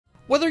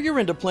Whether you're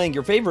into playing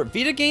your favorite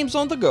Vita games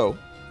on the go,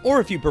 or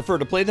if you prefer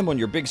to play them on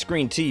your big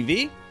screen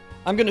TV,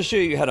 I'm going to show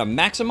you how to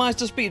maximize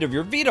the speed of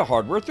your Vita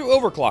hardware through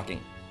overclocking.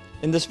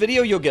 In this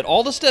video, you'll get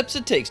all the steps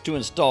it takes to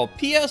install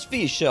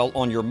PSVShell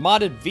on your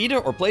modded Vita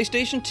or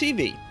PlayStation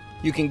TV.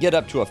 You can get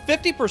up to a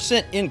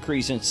 50%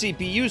 increase in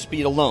CPU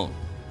speed alone,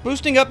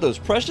 boosting up those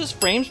precious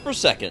frames per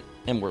second,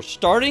 and we're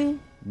starting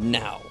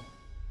now.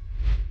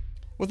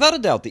 Without a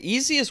doubt, the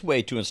easiest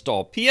way to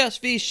install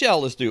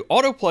PSVShell is through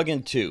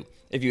Autoplugin 2.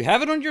 If you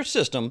have it on your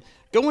system,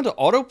 go into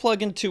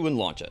Autoplugin 2 and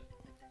launch it.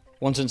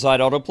 Once inside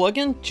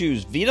Autoplugin,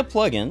 choose Vita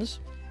Plugins,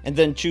 and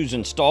then choose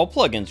Install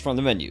Plugins from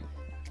the menu.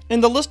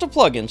 In the list of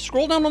plugins,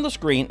 scroll down on the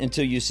screen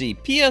until you see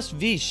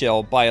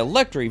PSVShell by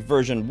Electri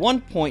version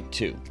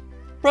 1.2.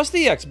 Press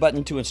the X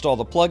button to install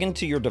the plugin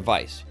to your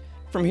device.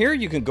 From here,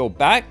 you can go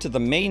back to the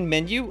main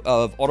menu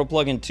of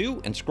Autoplugin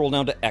 2 and scroll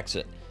down to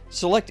Exit.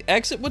 Select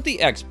Exit with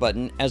the X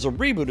button, as a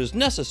reboot is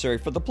necessary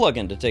for the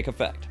plugin to take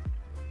effect.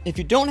 If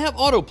you don't have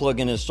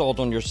Autoplugin installed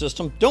on your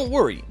system, don't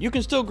worry, you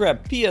can still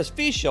grab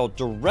PSVShell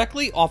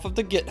directly off of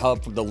the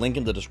GitHub from the link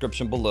in the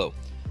description below.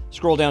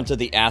 Scroll down to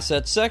the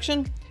Assets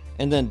section,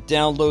 and then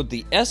download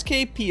the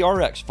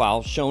𝐂𝐸𝐿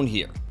file shown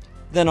here.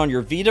 Then on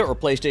your Vita or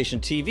PlayStation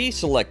TV,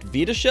 select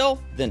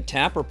VitaShell, then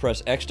tap or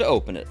press X to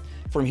open it.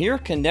 From here,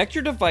 connect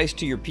your device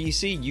to your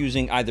PC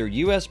using either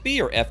USB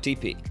or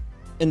FTP.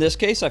 In this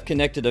case, I've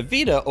connected a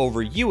Vita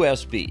over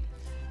USB.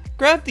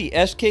 Grab the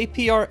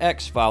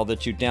𝐂𝐸𝐿 file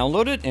that you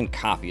downloaded and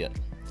copy it.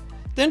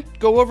 Then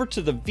go over to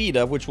the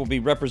Vita, which will be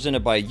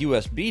represented by a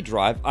USB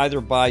drive,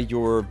 either by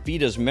your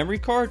Vita's memory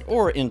card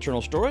or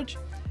internal storage,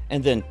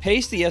 and then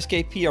paste the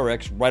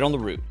𝐂𝐸𝐿 right on the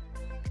root.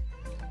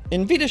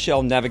 In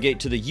VitaShell, navigate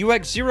to the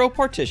UX0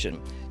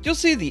 partition. You'll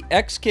see the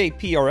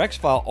𝐂𝐸𝐿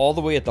file all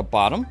the way at the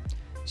bottom.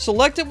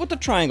 Select it with the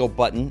triangle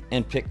button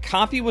and pick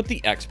Copy with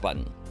the X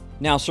button.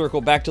 Now circle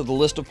back to the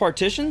list of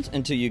partitions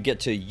until you get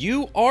to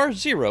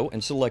UR0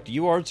 and select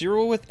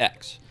UR0 with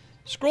X.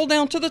 Scroll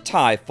down to the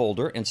TIE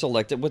folder and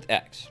select it with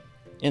X.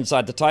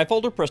 Inside the TIE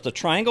folder, press the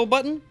triangle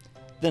button,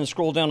 then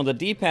scroll down on the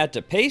D-pad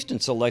to paste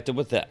and select it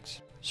with X.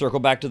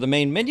 Circle back to the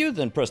main menu,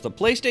 then press the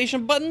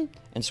PlayStation button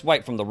and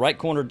swipe from the right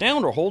corner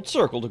down or hold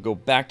circle to go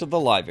back to the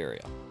live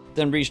area.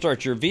 Then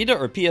restart your Vita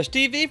or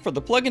PSTV for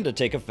the plugin to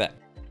take effect.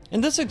 In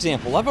this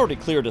example, I've already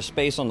cleared a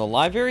space on the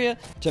live area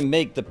to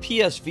make the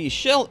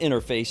PSVShell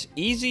interface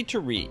easy to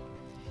read.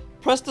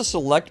 Press the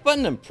select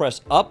button and press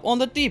up on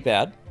the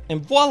D-pad,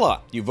 and voila,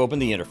 you've opened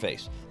the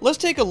interface. Let's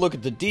take a look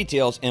at the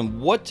details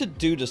and what to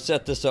do to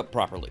set this up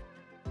properly.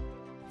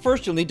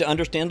 First, you'll need to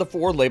understand the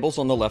four labels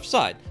on the left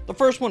side. The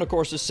first one, of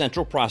course, is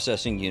Central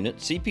Processing Unit,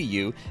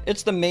 CPU.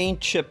 It's the main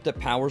chip that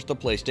powers the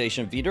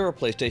PlayStation Vita or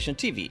PlayStation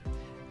TV.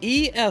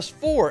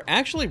 ES4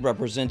 actually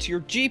represents your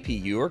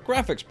GPU or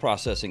Graphics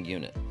Processing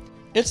Unit.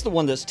 It's the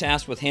one that's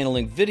tasked with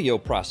handling video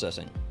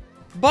processing.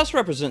 Bus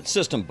represents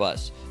System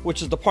Bus,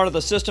 which is the part of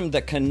the system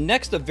that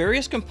connects the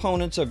various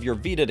components of your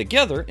Vita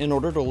together in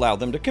order to allow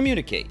them to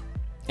communicate.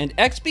 And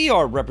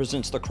XBR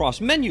represents the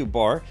cross-menu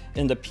bar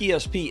and the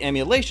PSP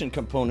emulation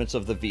components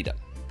of the Vita.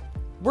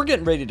 We're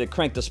getting ready to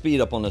crank the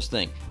speed up on this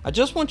thing. I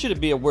just want you to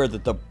be aware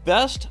that the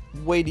best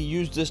way to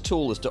use this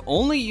tool is to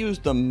only use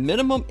the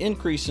minimum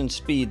increase in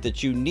speed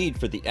that you need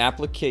for the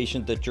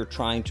application that you're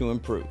trying to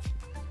improve.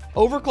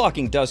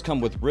 Overclocking does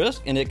come with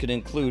risk, and it could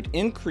include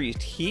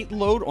increased heat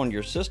load on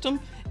your system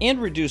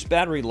and reduced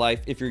battery life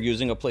if you're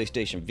using a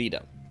PlayStation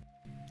Vita.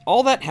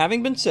 All that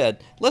having been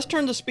said, let's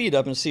turn the speed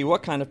up and see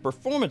what kind of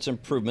performance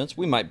improvements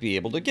we might be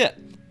able to get.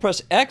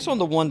 Press X on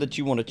the one that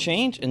you want to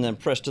change, and then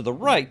press to the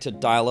right to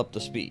dial up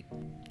the speed.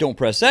 Don't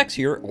press X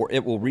here or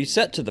it will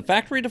reset to the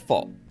factory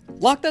default.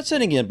 Lock that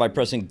setting in by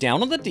pressing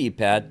down on the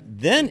D-pad,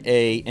 then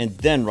A, and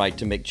then right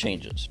to make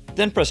changes.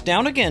 Then press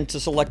down again to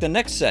select the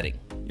next setting.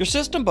 Your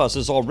system bus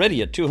is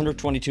already at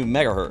 222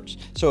 MHz,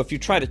 so if you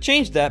try to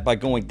change that by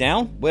going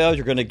down, well,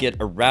 you're going to get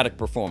erratic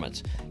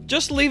performance.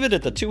 Just leave it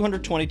at the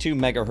 222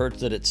 MHz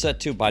that it's set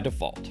to by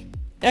default.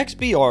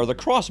 XBR, the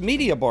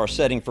cross-media bar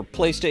setting for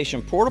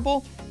PlayStation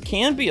Portable,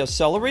 can be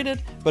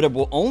accelerated, but it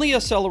will only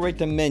accelerate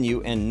the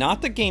menu and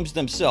not the games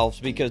themselves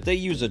because they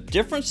use a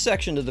different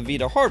section of the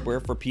Vita hardware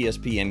for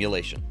PSP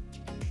emulation.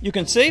 You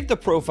can save the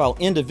profile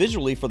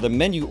individually for the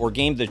menu or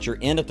game that you're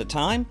in at the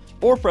time,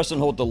 or press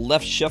and hold the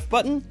left shift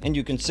button and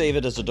you can save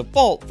it as a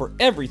default for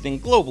everything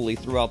globally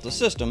throughout the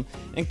system,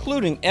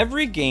 including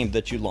every game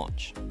that you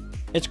launch.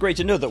 It's great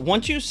to know that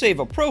once you save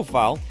a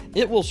profile,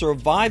 it will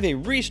survive a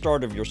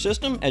restart of your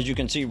system, as you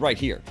can see right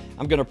here.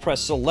 I'm going to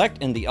press select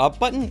and the up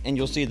button and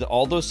you'll see that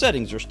all those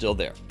settings are still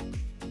there.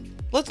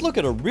 Let's look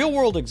at a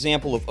real-world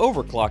example of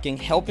overclocking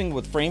helping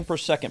with frame per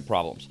second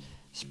problems,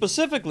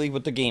 specifically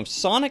with the game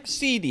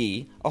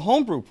𝐂𝐇𝐀𝐏𝐿, a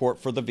homebrew port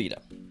for the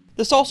Vita.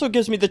 This also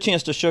gives me the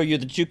chance to show you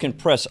that you can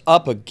press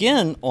up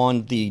again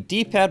on the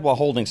D-pad while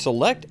holding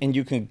select, and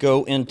you can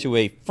go into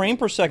a frame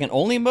per second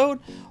only mode,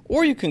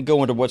 or you can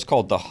go into what's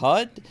called the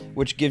HUD,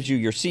 which gives you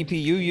your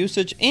CPU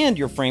usage and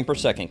your frame per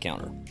second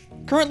counter.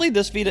 Currently,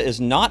 this Vita is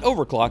not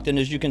overclocked, and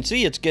as you can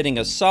see, it's getting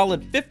a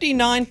solid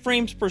 59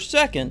 frames per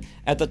second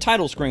at the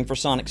title screen for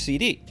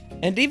𝐂𝐇𝐀𝐏𝐿.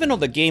 And even on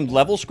the game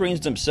level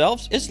screens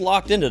themselves, it's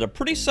locked in at a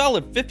pretty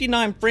solid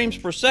 59 frames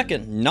per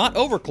second, not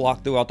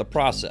overclocked throughout the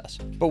process.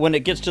 But when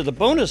it gets to the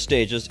bonus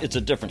stages, it's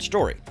a different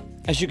story.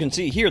 As you can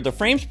see here, the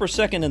frames per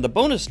second in the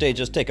bonus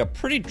stages take a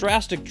pretty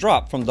drastic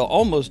drop from the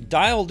almost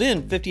dialed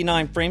in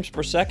 59 frames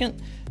per second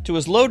to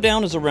as low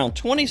down as around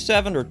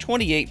 27 or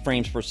 28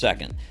 frames per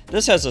second.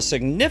 This has a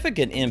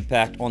significant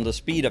impact on the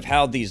speed of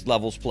how these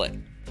levels play.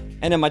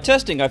 And in my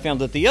testing, I found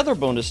that the other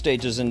bonus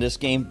stages in this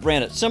game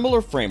ran at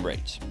similar frame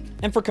rates.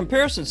 And for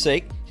comparison's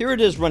sake, here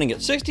it is running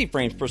at 60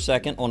 frames per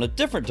second on a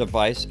different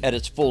device at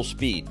its full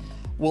speed.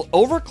 Will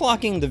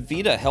overclocking the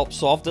Vita help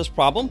solve this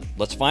problem?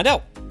 Let's find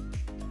out.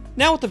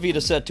 Now with the Vita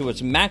set to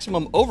its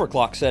maximum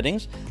overclock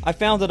settings, I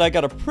found that I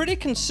got a pretty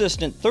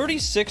consistent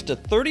 36 to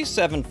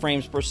 37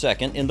 frames per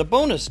second in the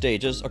bonus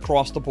stages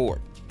across the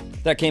board.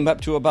 That came up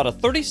to about a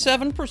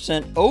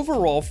 37%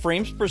 overall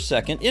frames per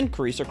second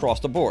increase across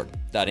the board.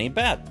 That ain't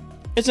bad.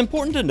 It's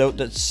important to note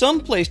that some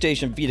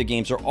PlayStation Vita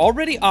games are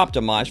already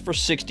optimized for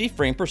 60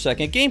 frame per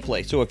second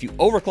gameplay, so if you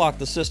overclock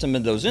the system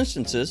in those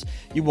instances,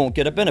 you won't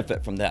get a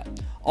benefit from that.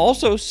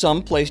 Also,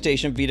 some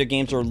PlayStation Vita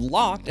games are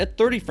locked at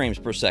 30 frames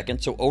per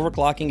second, so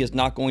overclocking is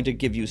not going to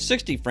give you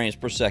 60 frames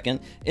per second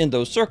in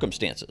those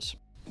circumstances.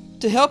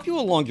 To help you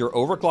along your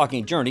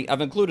overclocking journey,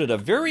 I've included a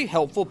very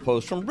helpful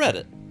post from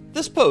Reddit.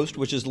 This post,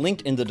 which is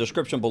linked in the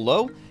description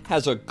below,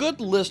 has a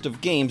good list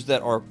of games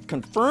that are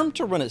confirmed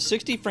to run at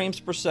 60 frames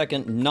per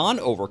second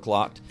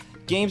non-overclocked,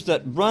 games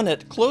that run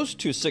at close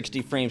to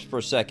 60 frames per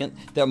second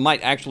that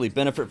might actually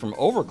benefit from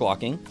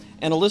overclocking,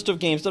 and a list of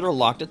games that are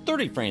locked at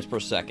 30 frames per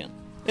second.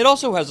 It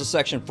also has a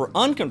section for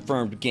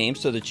unconfirmed games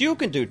so that you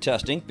can do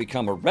testing,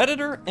 become a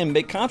Redditor, and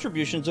make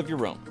contributions of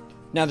your own.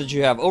 Now that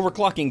you have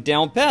overclocking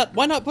down pat,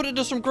 why not put it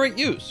to some great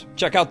use?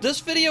 Check out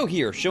this video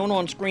here, shown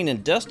on screen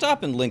in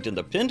desktop and linked in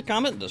the pinned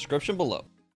comment description below.